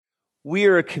We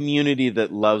are a community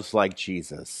that loves like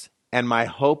Jesus, and my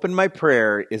hope and my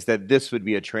prayer is that this would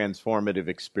be a transformative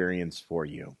experience for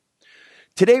you.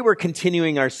 Today we're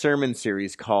continuing our sermon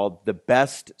series called The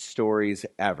Best Stories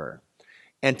Ever,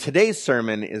 and today's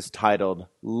sermon is titled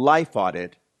Life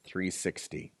Audit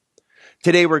 360.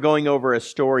 Today we're going over a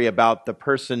story about the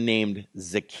person named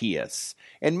Zacchaeus,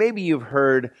 and maybe you've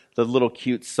heard the little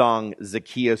cute song,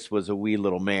 Zacchaeus Was a Wee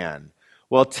Little Man.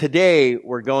 Well, today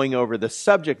we're going over the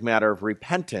subject matter of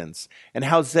repentance and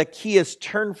how Zacchaeus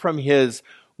turned from his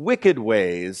wicked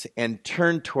ways and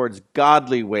turned towards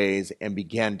godly ways and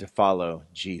began to follow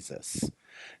Jesus.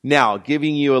 Now,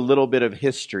 giving you a little bit of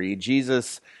history,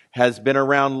 Jesus has been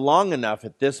around long enough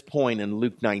at this point in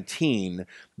Luke 19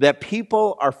 that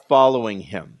people are following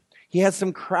him. He has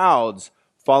some crowds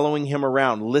following him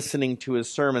around, listening to his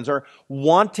sermons or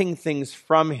wanting things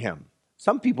from him.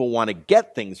 Some people want to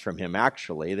get things from him,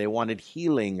 actually. They wanted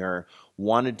healing or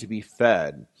wanted to be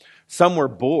fed. Some were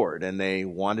bored and they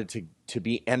wanted to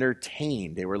be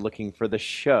entertained. They were looking for the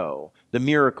show, the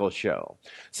miracle show.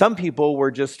 Some people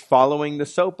were just following the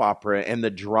soap opera and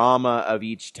the drama of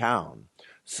each town.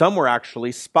 Some were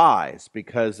actually spies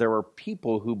because there were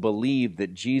people who believed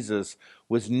that Jesus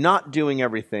was not doing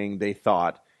everything they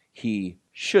thought he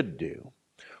should do.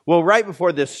 Well, right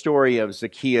before this story of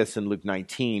Zacchaeus in Luke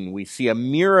 19, we see a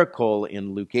miracle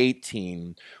in Luke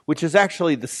 18, which is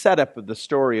actually the setup of the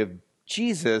story of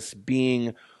Jesus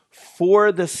being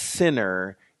for the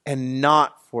sinner and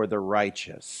not for the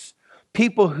righteous.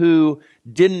 People who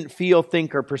didn't feel,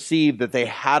 think, or perceive that they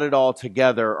had it all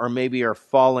together, or maybe are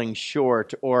falling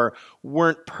short, or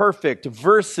weren't perfect,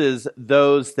 versus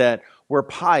those that were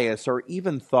pious, or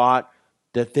even thought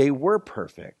that they were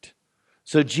perfect.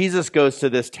 So Jesus goes to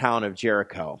this town of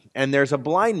Jericho, and there's a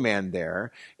blind man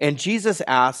there, and Jesus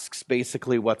asks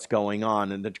basically what's going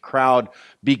on, and the crowd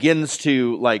begins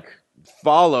to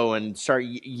follow and start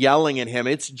yelling at him.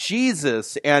 It's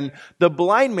Jesus, and the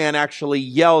blind man actually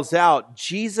yells out,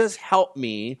 "Jesus, help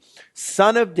me,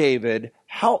 Son of David,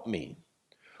 help me."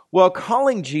 Well,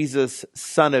 calling Jesus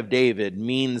Son of David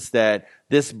means that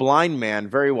this blind man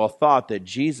very well thought that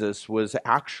Jesus was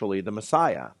actually the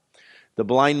Messiah. The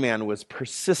blind man was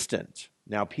persistent.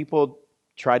 Now, people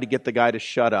try to get the guy to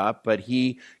shut up, but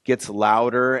he gets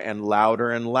louder and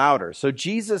louder and louder. So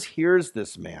Jesus hears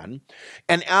this man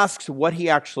and asks what he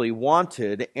actually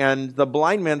wanted, and the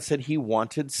blind man said he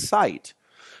wanted sight.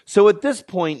 So at this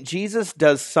point, Jesus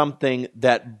does something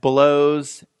that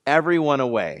blows everyone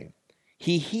away.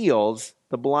 He heals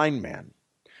the blind man.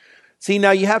 See,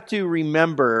 now you have to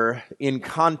remember in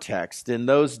context, in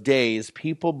those days,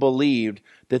 people believed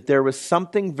that there was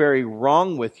something very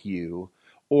wrong with you,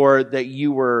 or that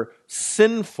you were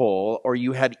sinful, or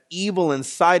you had evil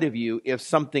inside of you if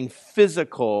something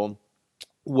physical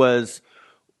was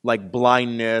like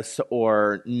blindness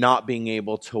or not being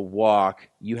able to walk.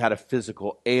 You had a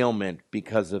physical ailment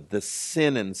because of the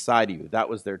sin inside of you. That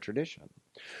was their tradition.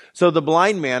 So the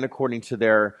blind man, according to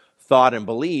their thought and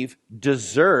belief,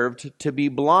 deserved to be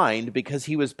blind because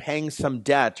he was paying some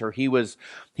debt, or he was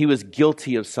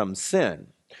guilty of some sin.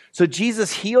 So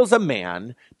Jesus heals a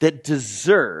man that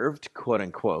deserved, quote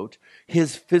unquote,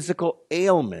 his physical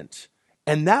ailment.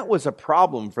 And that was a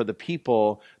problem for the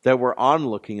people that were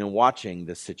onlooking and watching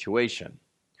this situation.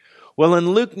 Well, in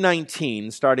Luke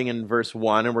 19, starting in verse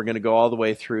 1, and we're going to go all the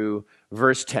way through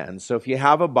verse 10. So if you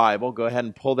have a Bible, go ahead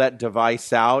and pull that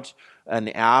device out, an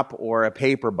app or a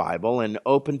paper Bible, and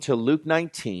open to Luke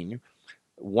 19,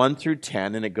 1 through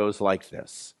 10, and it goes like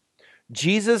this.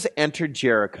 Jesus entered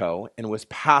Jericho and was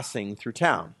passing through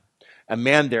town. A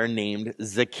man there named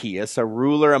Zacchaeus, a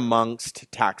ruler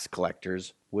amongst tax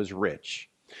collectors, was rich.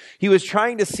 He was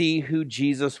trying to see who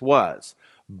Jesus was,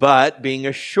 but being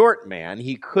a short man,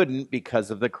 he couldn't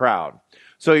because of the crowd.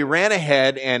 So he ran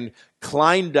ahead and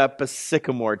climbed up a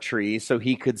sycamore tree so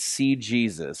he could see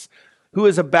Jesus, who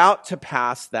was about to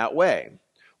pass that way.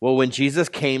 Well, when Jesus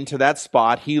came to that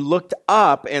spot, he looked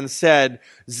up and said,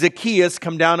 "Zacchaeus,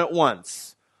 come down at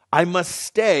once. I must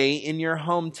stay in your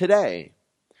home today."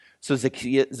 So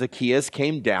Zacchaeus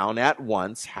came down at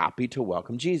once, happy to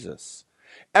welcome Jesus.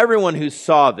 Everyone who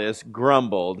saw this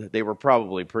grumbled. They were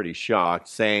probably pretty shocked,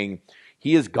 saying,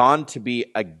 "He has gone to be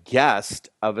a guest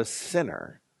of a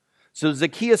sinner." So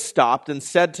Zacchaeus stopped and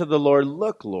said to the Lord,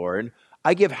 "Look, Lord,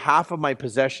 I give half of my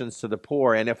possessions to the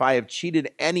poor, and if I have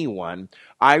cheated anyone,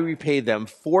 I repay them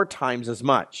 4 times as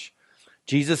much."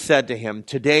 Jesus said to him,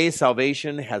 "Today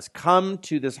salvation has come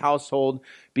to this household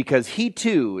because he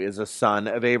too is a son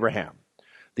of Abraham.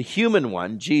 The human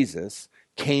one, Jesus,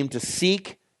 came to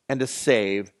seek and to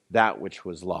save that which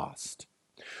was lost."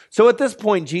 So at this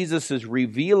point, Jesus is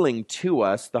revealing to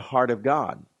us the heart of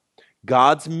God.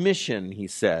 God's mission, he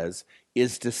says,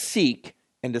 is to seek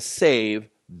and to save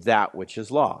that which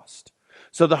is lost.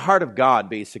 So the heart of God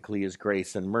basically is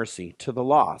grace and mercy to the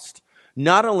lost.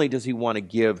 Not only does he want to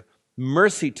give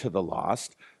mercy to the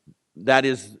lost, that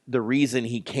is the reason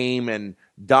he came and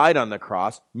died on the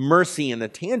cross, mercy in the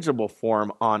tangible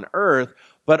form on earth,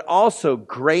 but also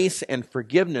grace and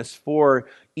forgiveness for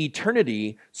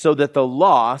eternity so that the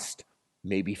lost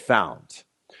may be found.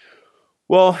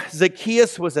 Well,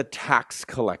 Zacchaeus was a tax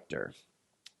collector.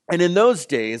 And in those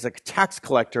days, a tax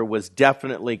collector was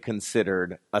definitely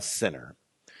considered a sinner.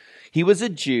 He was a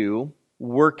Jew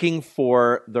working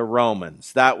for the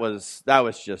Romans. That was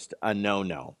just a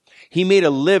no-no. He made a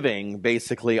living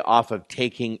basically off of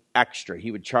taking extra. He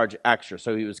would charge extra,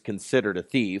 so he was considered a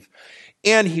thief.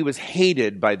 And he was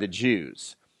hated by the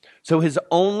Jews. So his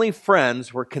only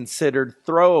friends were considered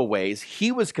throwaways.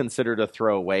 He was considered a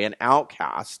throwaway, an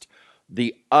outcast.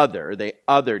 They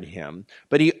othered him,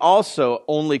 but he also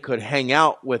only could hang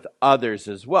out with others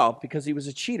as well because he was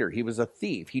a cheater. He was a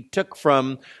thief. He took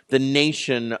from the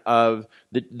nation of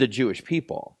the Jewish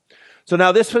people. So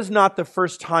now this was not the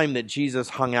first time that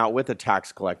Jesus hung out with a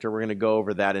tax collector. We're going to go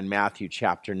over that in Matthew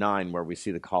chapter 9, where we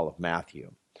see the call of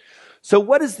Matthew. So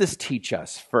what does this teach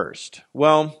us first?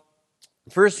 Well,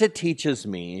 first it teaches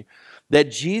me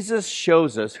that Jesus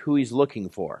shows us who he's looking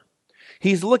for.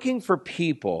 He's looking for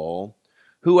people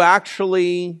who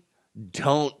actually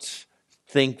don't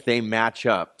think they match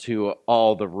up to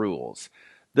all the rules.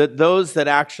 That those that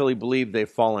actually believe they've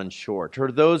fallen short,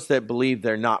 or those that believe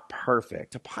they're not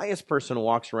perfect. A pious person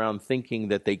walks around thinking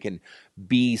that they can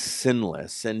be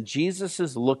sinless. And Jesus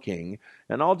is looking,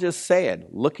 and I'll just say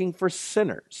it, looking for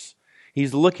sinners.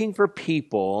 He's looking for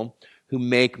people who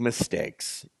make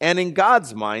mistakes. And in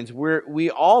God's minds, we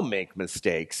all make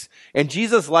mistakes. And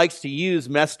Jesus likes to use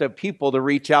messed up people to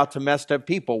reach out to messed up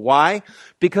people. Why?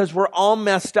 Because we're all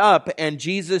messed up, and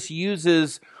Jesus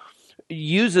uses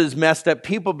messed up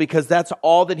people because that's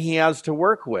all that he has to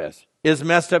work with, is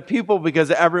messed up people,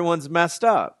 because everyone's messed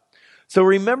up. So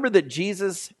remember that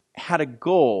Jesus had a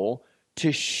goal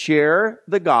to share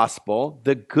the gospel.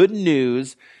 The good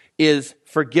news is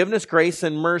forgiveness, grace,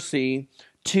 and mercy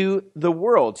to the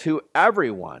world, to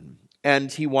everyone.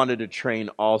 And he wanted to train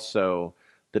also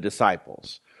the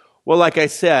disciples. Well, like I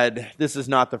said, this is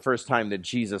not the first time that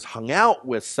Jesus hung out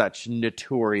with such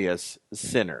notorious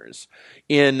sinners.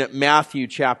 In Matthew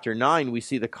chapter 9, we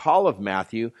see the call of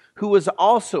Matthew, who was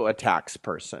also a tax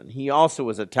person. He also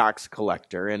was a tax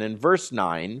collector. And in verse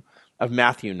 9 of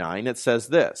Matthew 9, it says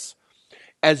this: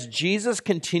 As Jesus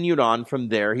continued on from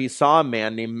there, he saw a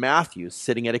man named Matthew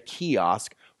sitting at a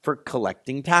kiosk for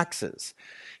collecting taxes.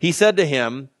 He said to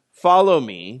him, "Follow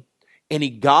me." And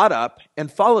he got up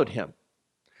and followed him.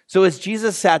 So as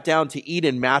Jesus sat down to eat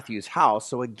in Matthew's house,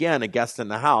 so again, a guest in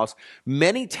the house,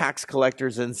 many tax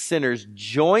collectors and sinners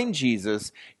joined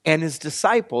Jesus and his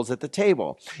disciples at the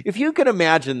table. If you can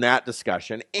imagine that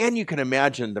discussion, and you can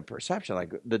imagine the perception,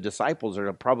 like the disciples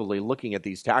are probably looking at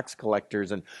these tax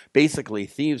collectors and basically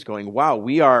thieves going, wow,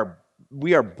 we are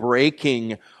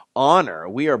breaking honor.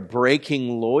 We are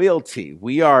breaking loyalty.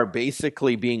 We are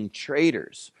basically being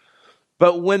traitors.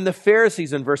 But when the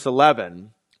Pharisees in verse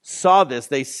 11 saw this,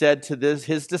 they said to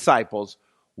his disciples,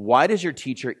 "Why does your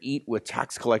teacher eat with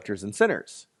tax collectors and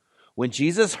sinners?" When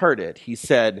Jesus heard it, he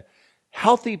said,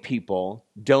 "Healthy people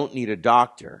don't need a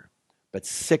doctor, but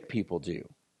sick people do.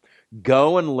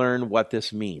 Go and learn what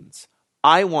this means.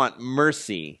 I want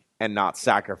mercy and not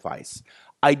sacrifice.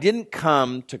 I didn't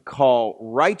come to call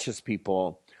righteous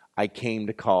people, I came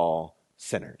to call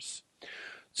sinners."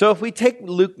 So if we take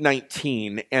Luke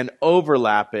 19 and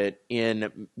overlap it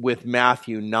with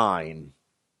Matthew 9,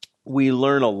 we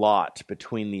learn a lot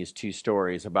between these two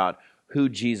stories about who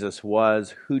Jesus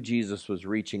was, who Jesus was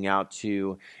reaching out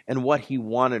to, and what he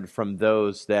wanted from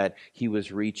those that he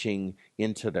was reaching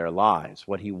into their lives,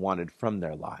 what he wanted from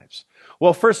their lives.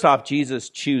 Well, first off, Jesus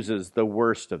chooses the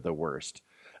worst of the worst.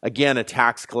 Again, a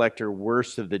tax collector,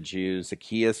 worst of the Jews.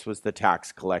 Zacchaeus was the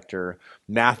tax collector.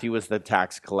 Matthew was the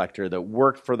tax collector that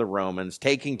worked for the Romans,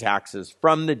 taking taxes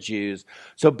from the Jews.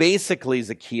 So basically,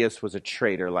 Zacchaeus was a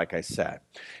traitor, like I said.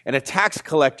 And a tax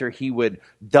collector, he would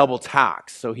double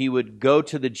tax. So he would go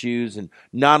to the Jews and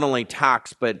not only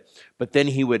tax, but then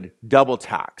he would double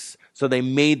tax. So they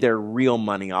made their real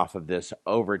money off of this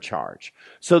overcharge.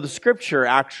 So the scripture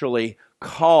actually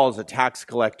calls a tax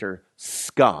collector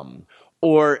scum,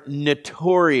 or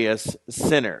notorious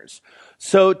sinners.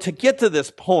 So to get to this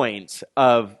point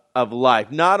of life,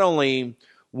 not only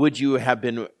would you have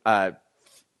been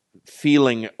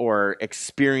feeling or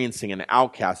experiencing an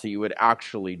outcast, that you would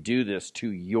actually do this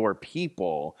to your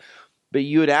people, but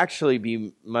you would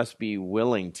actually must be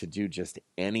willing to do just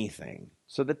anything.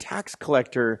 So the tax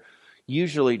collector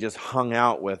usually just hung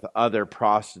out with other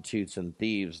prostitutes and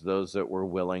thieves, those that were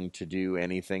willing to do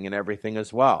anything and everything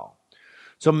as well.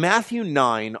 So Matthew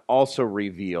 9 also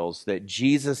reveals that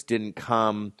Jesus didn't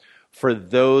come for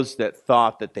those that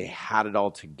thought that they had it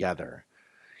all together.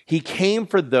 He came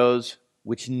for those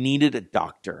which needed a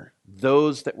doctor,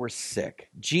 those that were sick.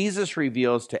 Jesus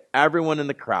reveals to everyone in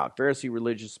the crowd, Pharisee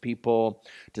religious people,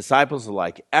 disciples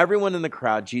alike, everyone in the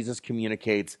crowd, Jesus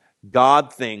communicates,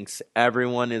 God thinks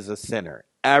everyone is a sinner.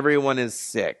 Everyone is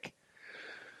sick.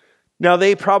 Now,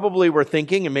 they probably were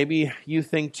thinking, and maybe you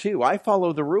think too, I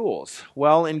follow the rules.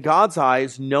 Well, in God's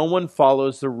eyes, no one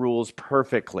follows the rules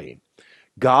perfectly.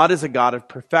 God is a God of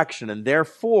perfection, and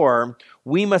therefore,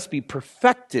 we must be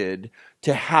perfected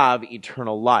to have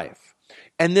eternal life.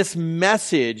 And this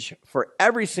message for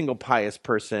every single pious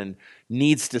person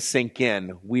needs to sink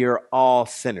in. We are all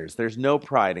sinners. There's no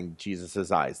pride in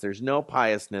Jesus' eyes. There's no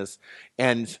piousness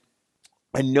and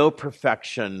no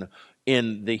perfection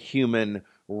in the human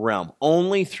realm.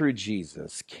 Only through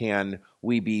Jesus can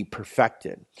we be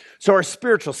perfected. So our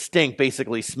spiritual stink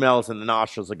basically smells in the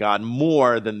nostrils of God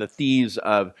more than the thieves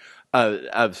of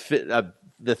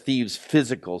the thieves'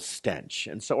 physical stench.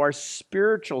 And so our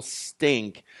spiritual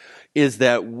stink is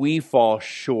that we fall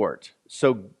short.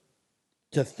 So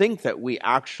to think that we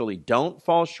actually don't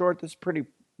fall short, that's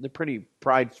pretty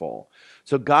prideful.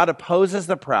 So God opposes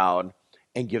the proud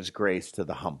and gives grace to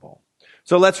the humble.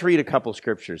 So let's read a couple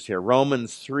scriptures here.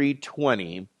 Romans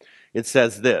 3:20, it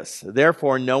says this,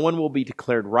 therefore no one will be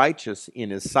declared righteous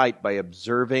in his sight by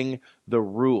observing the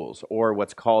rules, or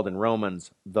what's called in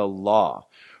Romans, the law.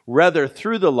 Rather,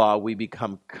 through the law, we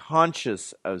become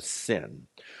conscious of sin.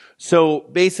 So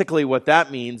basically what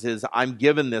that means is I'm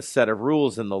given this set of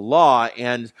rules in the law,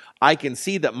 and I can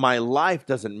see that my life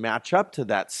doesn't match up to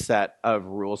that set of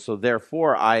rules. So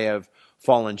therefore, I have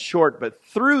fallen short. But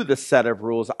through the set of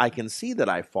rules, I can see that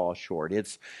I fall short.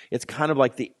 It's kind of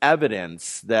like the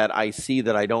evidence that I see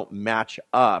that I don't match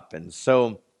up. And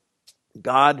so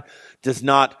God does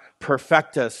not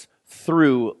perfect us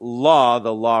through law.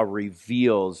 The law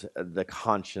reveals the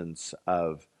conscience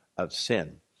of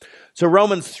sin. So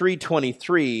Romans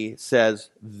 3:23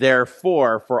 says,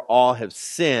 therefore, for all have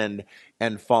sinned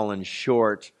and fallen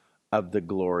short of the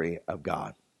glory of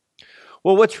God.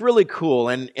 Well, what's really cool,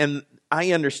 and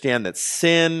I understand that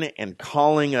sin and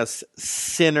calling us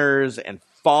sinners and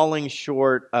falling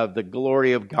short of the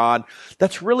glory of God,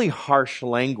 that's really harsh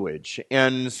language.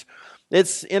 And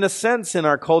it's, in a sense, in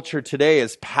our culture today,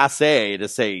 is passé to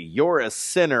say you're a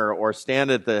sinner, or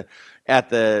stand at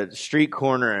the street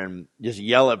corner and just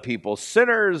yell at people,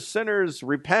 sinners, sinners,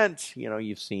 repent. You know,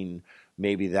 you've seen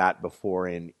maybe that before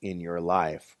in your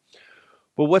life.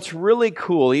 But what's really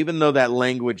cool, even though that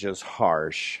language is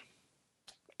harsh,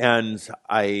 and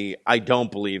I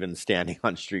don't believe in standing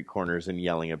on street corners and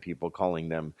yelling at people, calling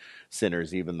them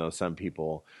sinners, even though some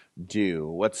people do.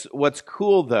 What's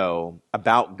cool, though,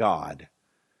 about God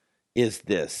is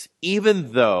this.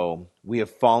 Even though we have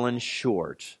fallen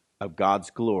short of God's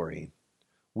glory,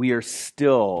 we are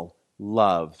still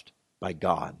loved by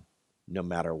God, no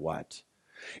matter what.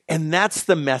 And that's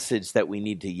the message that we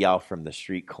need to yell from the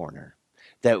street corner,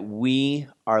 that we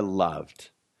are loved,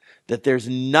 that there's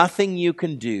nothing you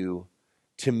can do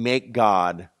to make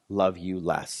God love you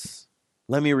less.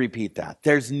 Let me repeat that.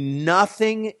 There's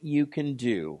nothing you can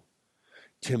do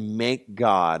to make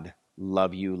God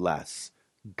love you less.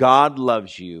 God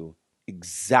loves you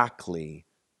exactly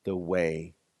the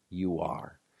way you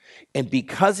are. And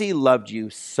because he loved you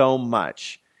so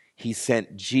much, he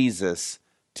sent Jesus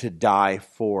to die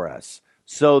for us,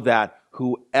 so that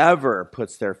whoever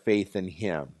puts their faith in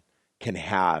him can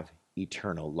have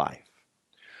eternal life.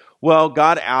 Well,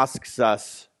 God asks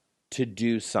us to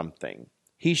do something.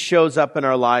 He shows up in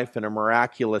our life in a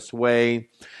miraculous way.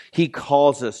 He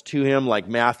calls us to him, like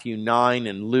Matthew 9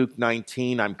 and Luke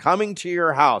 19. I'm coming to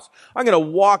your house. I'm going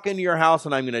to walk into your house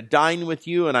and I'm going to dine with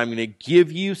you and I'm going to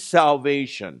give you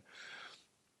salvation.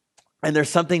 And there's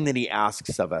something that he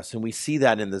asks of us, and we see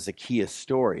that in the Zacchaeus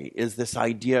story, is this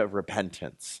idea of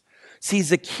repentance. See,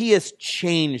 Zacchaeus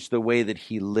changed the way that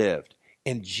he lived,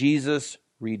 and Jesus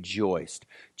rejoiced.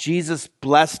 Jesus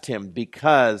blessed him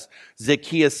because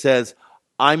Zacchaeus says,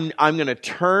 I'm going to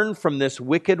turn from this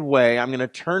wicked way, I'm going to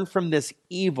turn from this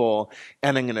evil,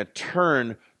 and I'm going to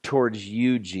turn towards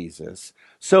you, Jesus.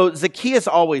 So Zacchaeus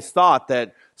always thought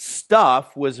that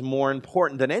stuff was more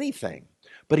important than anything.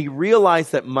 But he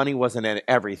realized that money wasn't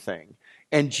everything.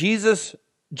 And Jesus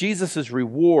Jesus'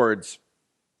 rewards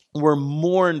were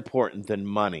more important than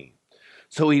money.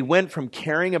 So he went from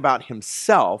caring about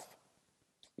himself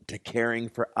to caring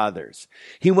for others.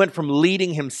 He went from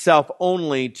leading himself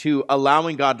only to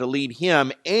allowing God to lead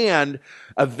him and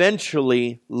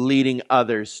eventually leading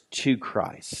others to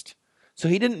Christ. So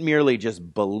he didn't merely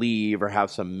just believe or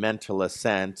have some mental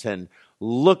assent and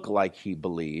look like he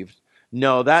believed.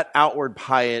 No, that outward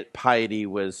piety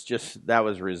was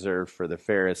reserved for the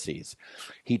Pharisees.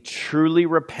 He truly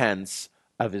repents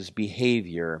of his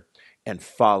behavior and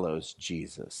follows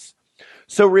Jesus.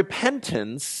 So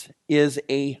repentance is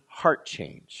a heart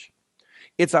change.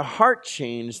 It's a heart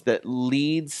change that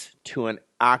leads to an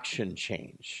action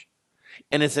change.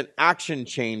 And it's an action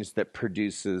change that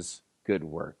produces good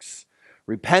works.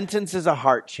 Repentance is a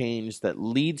heart change that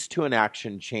leads to an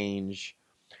action change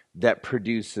that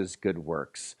produces good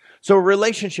works. So a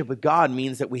relationship with God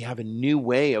means that we have a new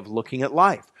way of looking at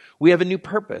life. We have a new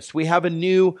purpose. We have a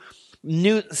new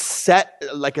set,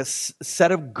 like a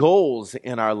set of goals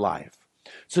in our life.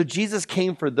 So Jesus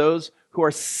came for those who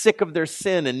are sick of their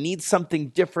sin and need something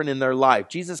different in their life.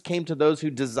 Jesus came to those who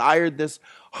desired this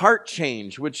heart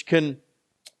change, which can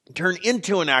turn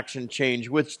into an action change,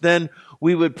 which then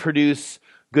we would produce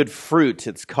good fruit,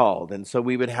 it's called. And so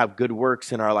we would have good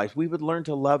works in our life. We would learn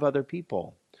to love other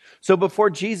people. So before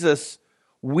Jesus,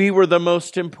 we were the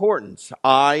most important.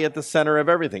 I at the center of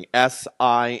everything.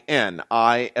 S-I-N.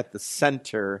 I at the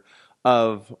center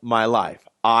of my life.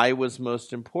 I was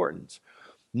most important.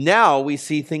 Now we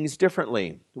see things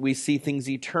differently. We see things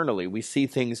eternally. We see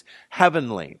things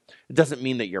heavenly. It doesn't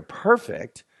mean that you're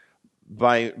perfect.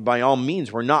 By all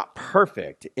means, we're not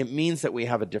perfect. It means that we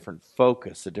have a different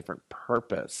focus, a different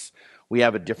purpose. We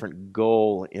have a different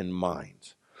goal in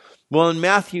mind. Well, in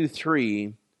Matthew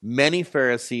 3, many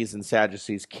Pharisees and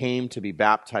Sadducees came to be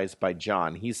baptized by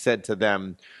John. He said to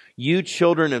them, "You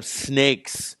children of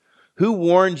snakes, who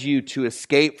warned you to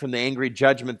escape from the angry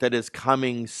judgment that is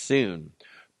coming soon?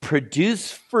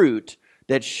 Produce fruit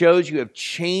that shows you have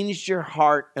changed your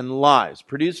heart and lives."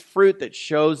 Produce fruit that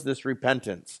shows this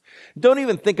repentance. Don't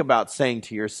even think about saying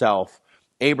to yourself,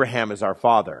 Abraham is our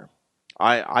father.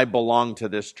 I belong to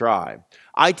this tribe.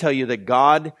 I tell you that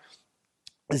God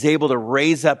is able to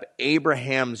raise up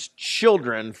Abraham's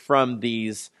children from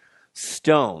these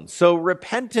stones. So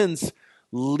repentance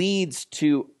leads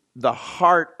to the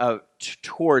heart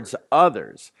towards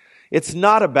others. It's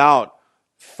not about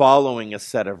following a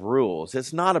set of rules.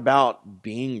 It's not about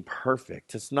being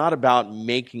perfect. It's not about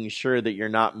making sure that you're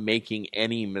not making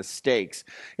any mistakes.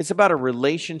 It's about a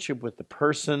relationship with the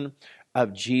person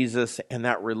of Jesus, and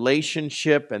that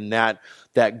relationship and that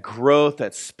growth,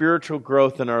 that spiritual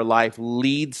growth in our life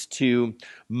leads to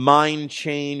mind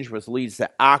change, which leads to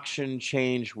action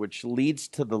change, which leads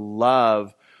to the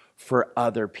love for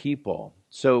other people.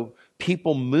 So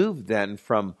people move then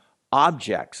from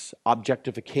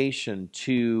objectification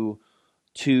to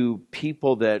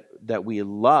people that we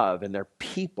love, and they're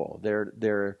people,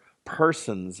 they're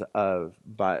persons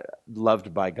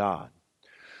loved by God.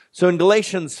 So in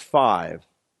Galatians 5,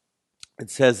 it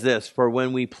says this: "For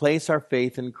when we place our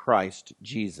faith in Christ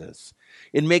Jesus,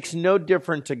 it makes no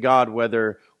difference to God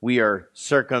whether we are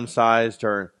circumcised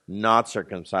or not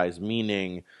circumcised,"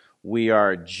 meaning we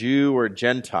are Jew or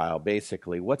Gentile,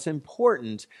 basically. What's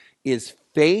important is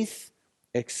faith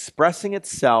expressing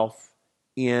itself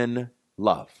in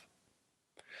love.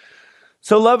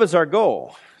 So love is our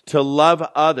goal, to love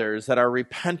others, that our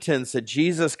repentance, that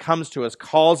Jesus comes to us,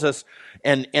 calls us,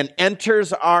 and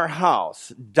enters our house,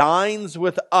 dines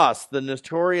with us, the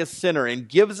notorious sinner, and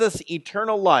gives us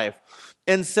eternal life,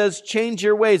 and says, change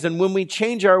your ways. And when we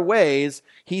change our ways,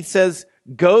 he says,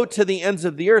 go to the ends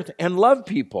of the earth and love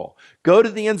people. Go to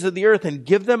the ends of the earth and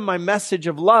give them my message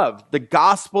of love. The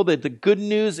gospel, that the good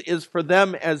news is for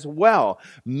them as well.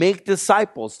 Make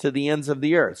disciples to the ends of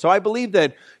the earth. So I believe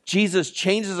that Jesus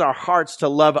changes our hearts to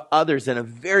love others in a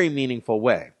very meaningful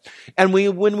way. And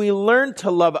when we learn to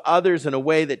love others in a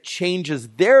way that changes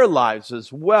their lives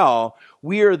as well,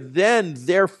 we are then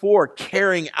therefore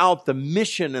carrying out the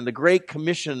mission and the Great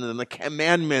Commission and the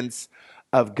commandments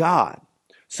of God.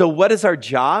 So what is our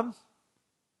job?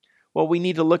 Well, we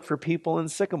need to look for people in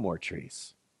sycamore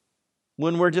trees.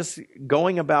 When we're just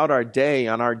going about our day,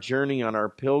 on our journey, on our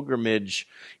pilgrimage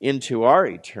into our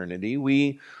eternity,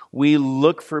 we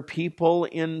look for people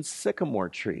in sycamore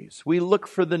trees. We look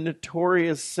for the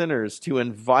notorious sinners to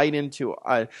invite into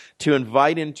our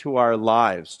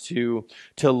lives, to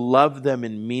love them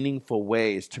in meaningful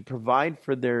ways, to provide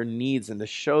for their needs, and to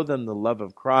show them the love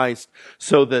of Christ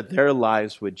so that their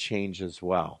lives would change as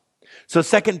well. So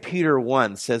 2 Peter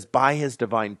 1 says, by his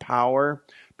divine power,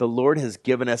 the Lord has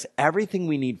given us everything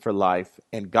we need for life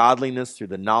and godliness through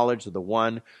the knowledge of the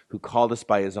one who called us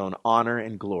by his own honor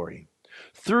and glory.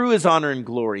 Through his honor and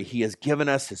glory, he has given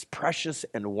us his precious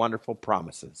and wonderful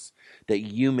promises, that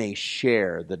you may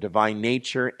share the divine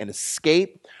nature and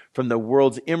escape from the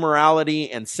world's immorality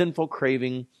and sinful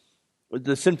craving,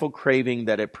 the sinful craving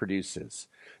that it produces.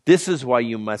 This is why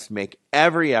you must make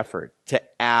every effort to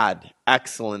add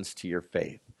excellence to your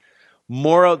faith.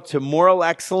 To moral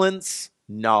excellence,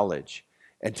 knowledge,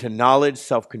 and to knowledge,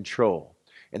 self-control,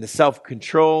 and to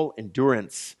self-control,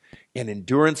 endurance, and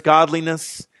endurance,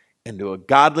 godliness, and to a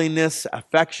godliness,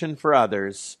 affection for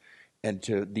others, and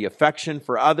to the affection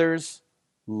for others,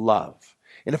 love.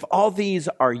 And if all these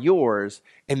are yours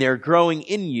and they're growing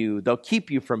in you, they'll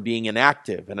keep you from being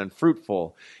inactive and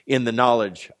unfruitful in the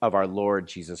knowledge of our Lord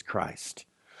Jesus Christ.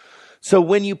 So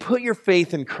when you put your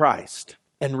faith in Christ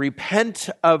and repent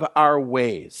of our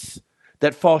ways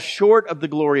that fall short of the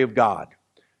glory of God,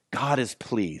 God is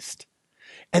pleased.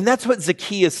 And that's what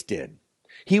Zacchaeus did.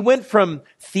 He went from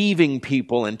thieving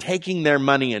people and taking their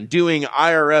money and doing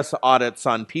IRS audits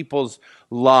on people's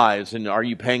lives. And are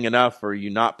you paying enough or are you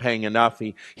not paying enough?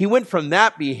 He went from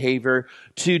that behavior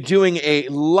to doing a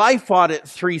life audit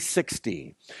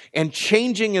 360 and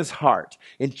changing his heart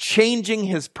and changing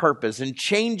his purpose and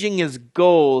changing his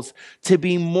goals to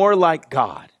be more like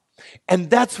God. And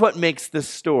that's what makes this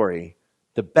story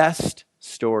the best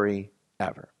story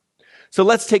ever. So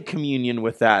let's take communion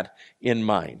with that in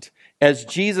mind. As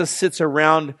Jesus sits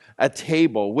around a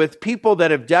table with people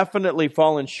that have definitely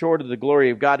fallen short of the glory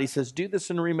of God, he says, do this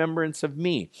in remembrance of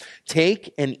me.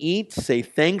 Take and eat, say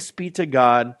thanks be to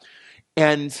God,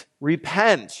 and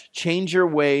repent, change your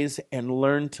ways, and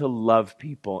learn to love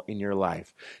people in your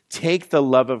life. Take the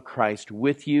love of Christ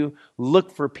with you. Look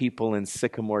for people in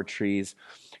sycamore trees.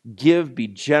 Give, be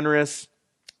generous,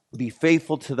 be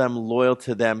faithful to them, loyal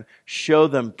to them, show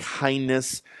them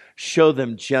kindness, show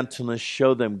them gentleness,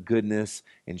 show them goodness,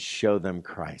 and show them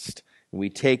Christ. And we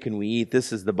take and we eat.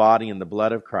 This is the body and the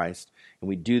blood of Christ, and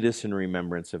we do this in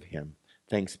remembrance of him.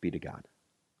 Thanks be to God.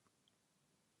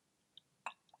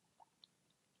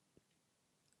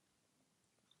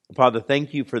 Father,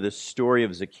 thank you for the story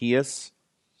of Zacchaeus,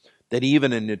 that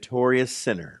even a notorious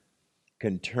sinner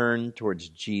can turn towards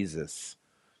Jesus.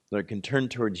 Lord, can turn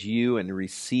towards you and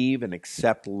receive and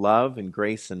accept love and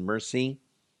grace and mercy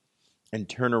and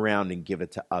turn around and give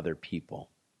it to other people.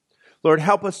 Lord,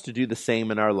 help us to do the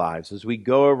same in our lives. As we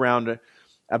go around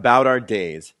about our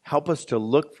days, help us to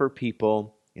look for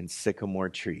people in sycamore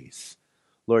trees.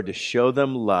 Lord, to show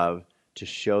them love, to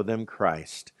show them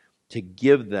Christ, to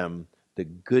give them the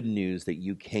good news that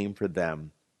you came for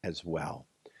them as well.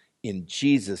 In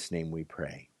Jesus' name we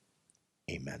pray.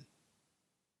 Amen.